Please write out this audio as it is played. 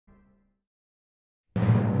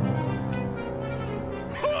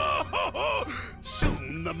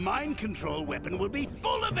Soon, the mind control weapon will be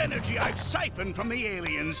full of energy I've siphoned from the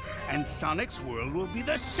aliens, and Sonic's world will be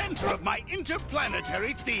the center of my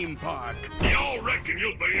interplanetary theme park. Y'all reckon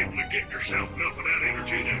you'll be able to get yourself enough of that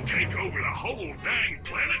energy to take over the whole dang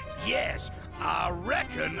planet? Yes, I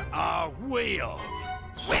reckon I will.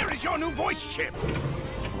 Where is your new voice chip?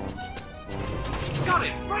 Got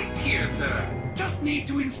it right here, sir. Just need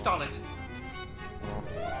to install it.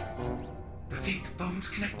 The think bone's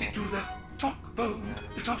connected to the talk bone.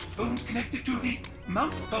 The talk bone's connected to the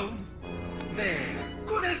mouth bone. There,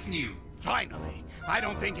 good as new. Finally. I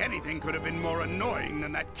don't think anything could have been more annoying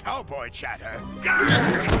than that cowboy chatter.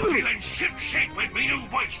 Feeling ship-shape with me new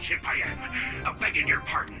voice chip I am. A begging your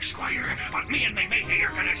pardon, Squire, but me and me matey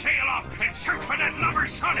are gonna sail off and search for that lubber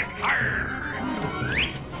Sonic. Arr!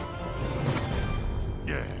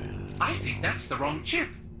 I think that's the wrong chip.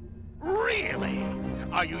 Really?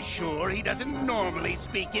 Are you sure he doesn't normally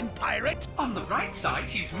speak in pirate? On the bright side,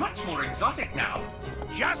 he's much more exotic now.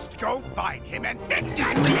 Just go find him and fix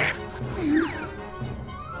that chip!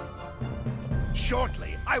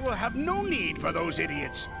 Shortly, I will have no need for those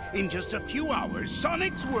idiots. In just a few hours,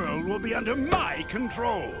 Sonic's world will be under my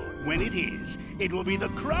control. When it is, it will be the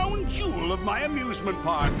crown jewel of my amusement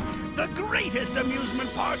park. The greatest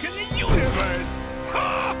amusement park in the universe!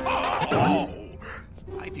 Ha ha ha!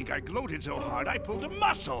 I think I gloated so hard I pulled a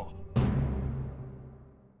muscle.